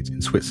 1988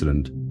 in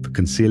Switzerland for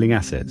concealing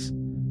assets,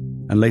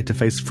 and later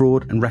faced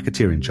fraud and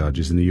racketeering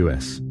charges in the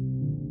US,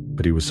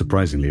 but he was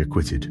surprisingly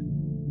acquitted.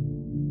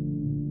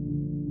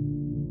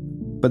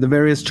 But the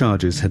various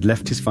charges had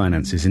left his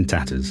finances in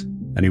tatters,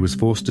 and he was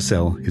forced to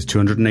sell his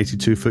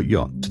 282-foot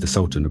yacht to the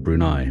Sultan of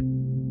Brunei.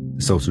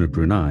 The Sultan of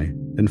Brunei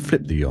then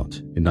flipped the yacht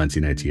in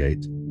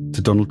 1988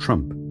 to Donald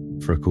Trump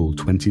for a cool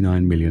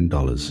 $29 million.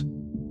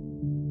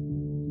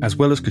 As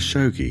well as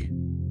Khashoggi,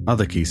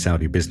 other key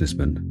Saudi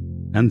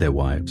businessmen and their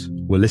wives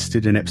were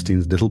listed in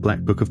Epstein's little black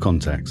book of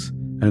contacts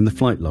and in the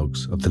flight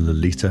logs of the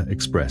Lolita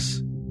Express.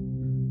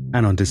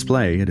 And on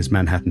display at his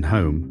Manhattan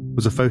home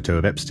was a photo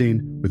of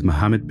Epstein with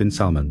Mohammed bin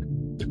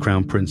Salman, the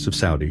Crown Prince of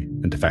Saudi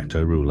and de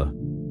facto ruler.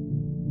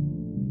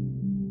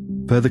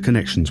 Further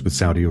connections with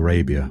Saudi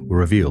Arabia were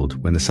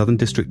revealed when the Southern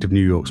District of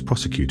New York's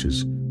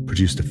prosecutors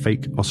produced a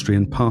fake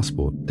Austrian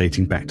passport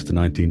dating back to the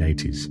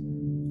 1980s,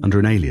 under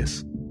an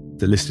alias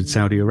that listed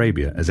Saudi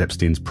Arabia as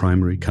Epstein's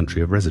primary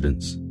country of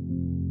residence.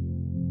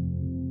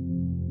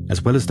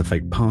 As well as the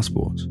fake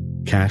passport,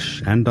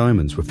 cash and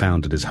diamonds were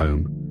found at his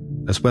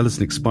home, as well as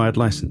an expired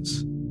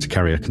license to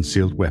carry a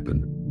concealed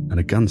weapon and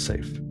a gun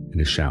safe in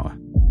his shower.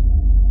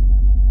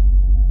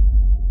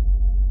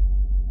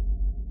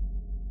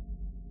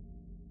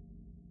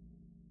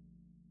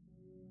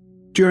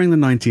 During the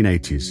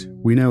 1980s,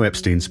 we know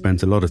Epstein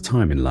spent a lot of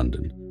time in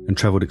London and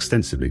travelled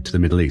extensively to the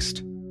Middle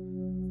East.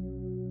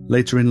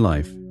 Later in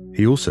life,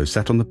 he also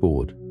sat on the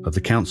board of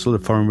the Council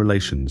of Foreign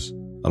Relations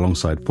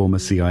alongside former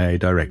CIA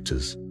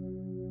directors,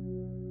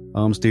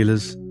 arms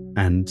dealers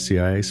and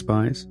CIA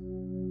spies.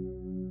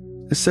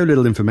 There's so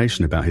little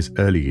information about his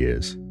early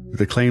years that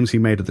the claims he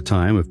made at the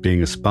time of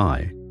being a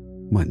spy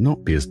might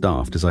not be as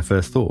daft as I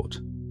first thought.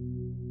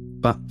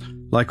 But,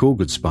 like all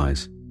good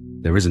spies,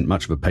 there isn't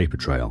much of a paper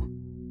trail.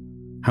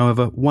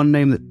 However, one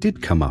name that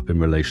did come up in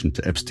relation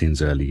to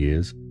Epstein's early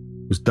years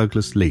was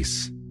Douglas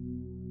Leese.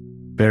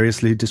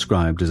 Variously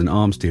described as an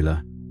arms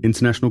dealer,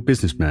 international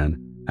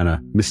businessman, and a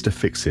Mr.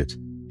 Fix-It,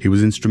 he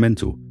was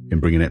instrumental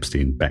in bringing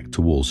Epstein back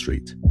to Wall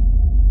Street.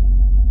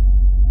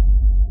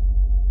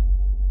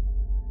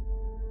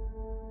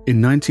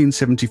 In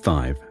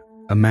 1975,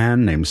 a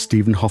man named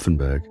Stephen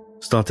Hoffenberg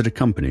started a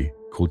company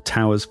called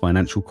Towers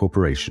Financial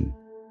Corporation.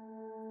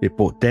 It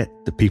bought debt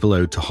that people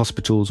owed to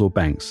hospitals or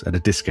banks at a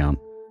discount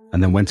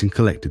and then went and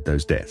collected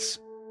those debts.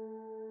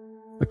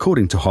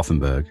 According to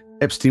Hoffenberg,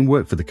 Epstein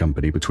worked for the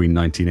company between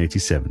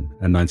 1987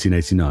 and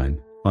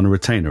 1989 on a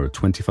retainer of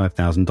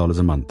 $25,000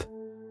 a month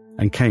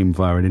and came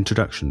via an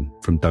introduction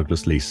from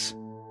Douglas Leese.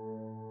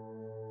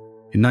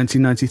 In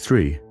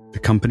 1993, the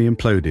company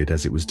imploded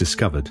as it was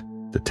discovered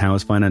that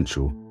Towers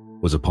Financial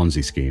was a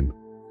Ponzi scheme,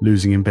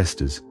 losing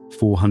investors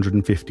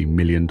 $450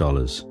 million.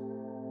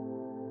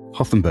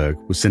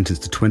 Hoffenberg was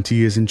sentenced to 20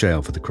 years in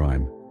jail for the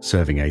crime,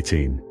 serving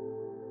 18.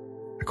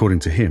 According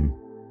to him,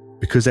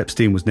 because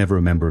Epstein was never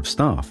a member of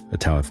staff at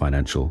Tower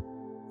Financial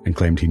and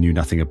claimed he knew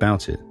nothing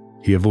about it,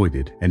 he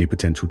avoided any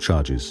potential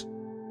charges.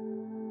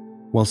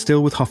 While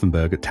still with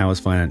Hoffenberg at Towers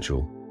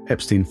Financial,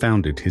 Epstein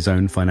founded his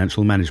own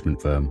financial management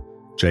firm,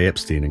 J.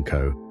 Epstein &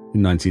 Co.,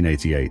 in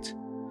 1988,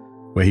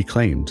 where he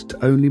claimed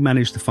to only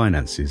manage the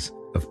finances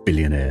of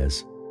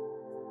billionaires.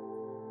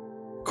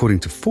 According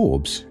to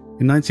Forbes,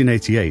 in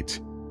 1988,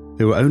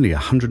 there were only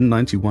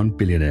 191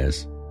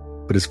 billionaires,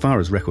 but as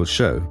far as records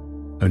show,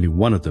 only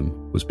one of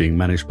them was being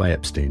managed by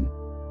Epstein.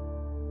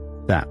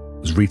 That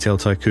was retail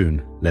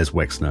tycoon Les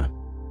Wexner.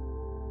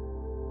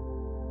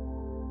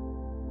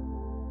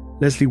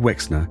 Leslie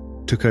Wexner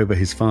took over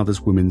his father's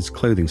women's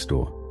clothing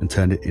store and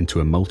turned it into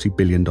a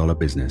multi-billion-dollar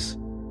business.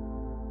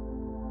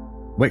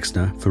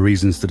 Wexner, for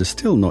reasons that are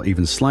still not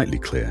even slightly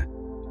clear,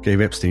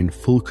 gave Epstein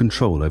full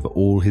control over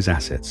all his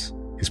assets,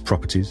 his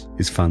properties,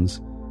 his funds,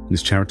 and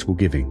his charitable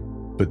giving.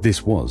 But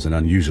this was an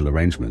unusual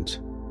arrangement.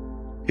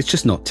 It's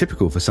just not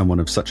typical for someone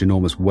of such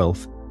enormous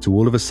wealth to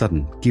all of a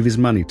sudden give his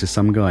money to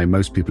some guy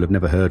most people have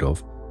never heard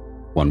of,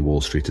 one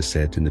Wall Streeter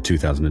said in the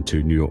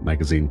 2002 New York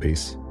Magazine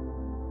piece.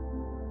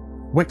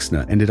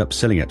 Wexner ended up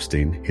selling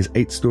Epstein his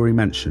 8-story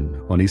mansion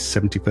on East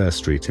 71st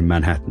Street in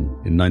Manhattan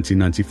in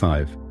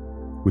 1995,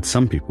 with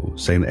some people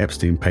saying that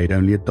Epstein paid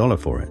only $1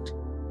 for it,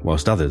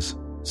 whilst others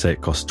say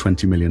it cost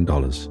 $20 million.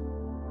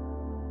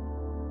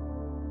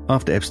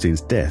 After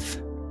Epstein's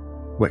death,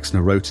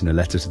 Wexner wrote in a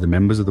letter to the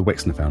members of the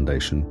Wexner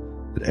Foundation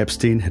that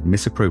Epstein had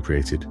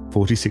misappropriated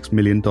 $46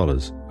 million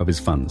of his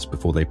funds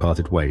before they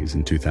parted ways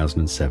in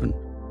 2007.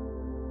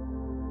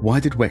 Why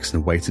did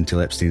Wexner wait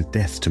until Epstein's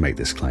death to make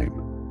this claim?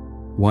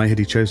 Why had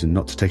he chosen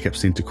not to take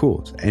Epstein to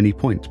court at any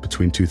point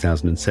between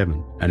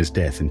 2007 and his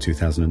death in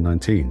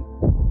 2019?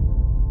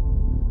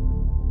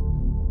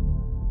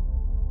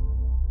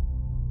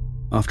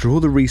 After all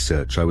the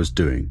research I was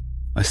doing,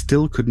 I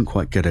still couldn't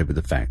quite get over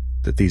the fact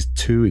that these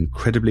two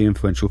incredibly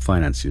influential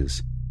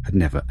financiers had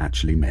never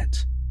actually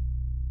met.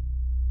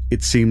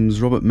 It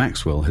seems Robert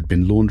Maxwell had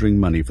been laundering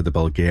money for the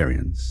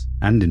Bulgarians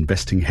and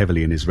investing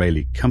heavily in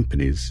Israeli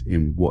companies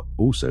in what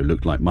also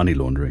looked like money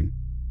laundering.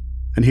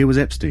 And here was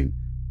Epstein,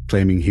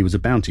 claiming he was a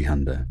bounty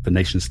hunter for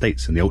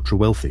nation-states and the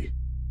ultra-wealthy.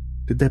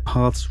 Did their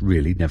paths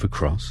really never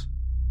cross?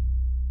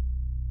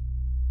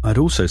 I'd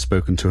also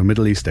spoken to a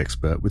Middle East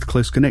expert with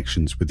close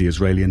connections with the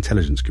Israeli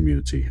intelligence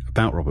community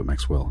about Robert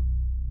Maxwell.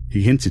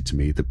 He hinted to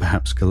me that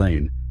perhaps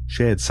Ghislaine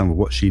shared some of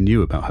what she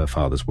knew about her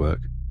father's work,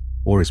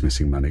 or his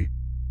missing money,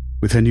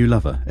 with her new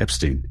lover,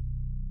 Epstein.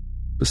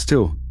 But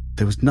still,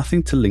 there was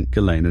nothing to link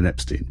Ghislaine and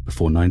Epstein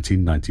before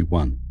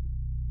 1991.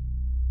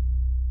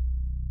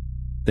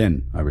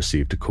 Then I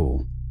received a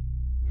call.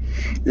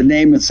 The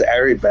name is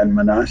Ari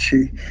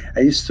Ben-Menashe.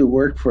 I used to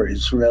work for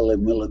Israeli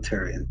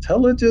military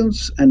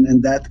intelligence, and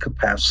in that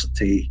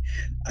capacity,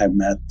 I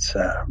met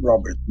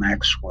Robert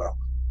Maxwell.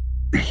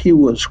 He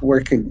was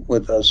working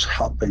with us,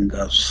 helping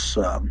us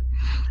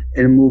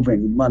in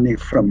moving money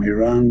from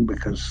Iran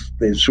because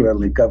the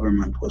Israeli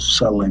government was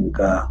selling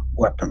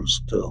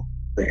weapons to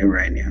the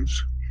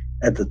Iranians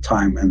at the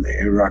time in the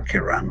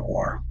Iraq-Iran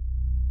war.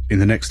 In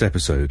the next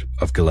episode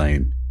of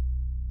Ghislaine,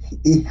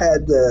 he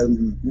had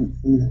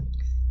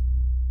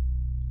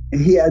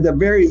a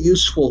very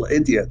useful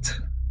idiot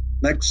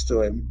next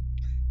to him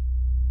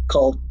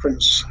called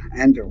Prince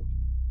Andrew.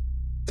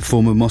 The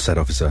former Mossad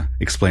officer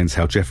explains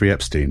how Jeffrey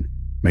Epstein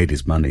made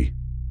his money.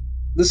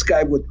 This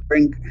guy would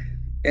bring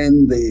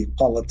in the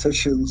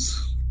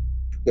politicians.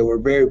 They were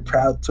very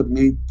proud to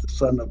meet the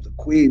son of the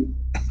Queen.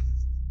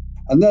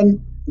 And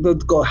then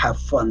they'd go have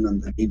fun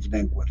in the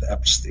evening with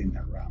Epstein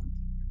around.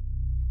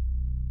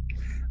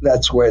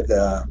 That's where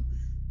the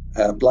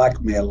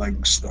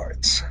blackmailing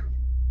starts.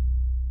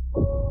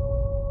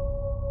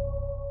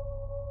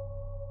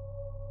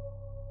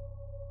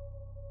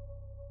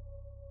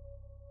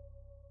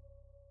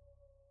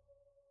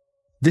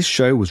 This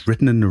show was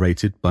written and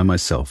narrated by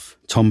myself,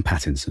 Tom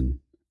Pattinson.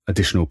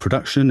 Additional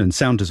production and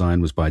sound design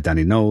was by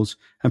Danny Knowles,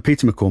 and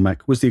Peter McCormack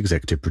was the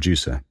executive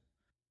producer.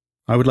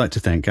 I would like to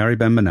thank Ari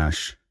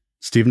Ben-Menashe,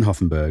 Stephen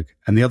Hoffenberg,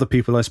 and the other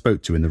people I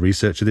spoke to in the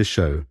research of this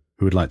show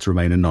who would like to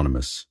remain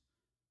anonymous.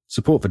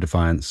 Support for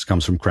Defiance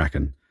comes from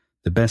Kraken,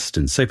 the best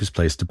and safest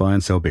place to buy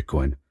and sell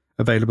Bitcoin,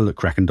 available at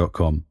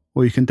kraken.com,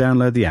 or you can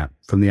download the app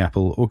from the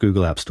Apple or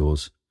Google App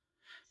Stores.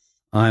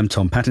 I am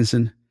Tom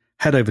Pattinson.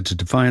 Head over to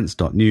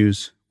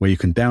defiance.news, where you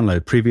can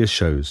download previous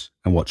shows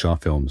and watch our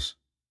films.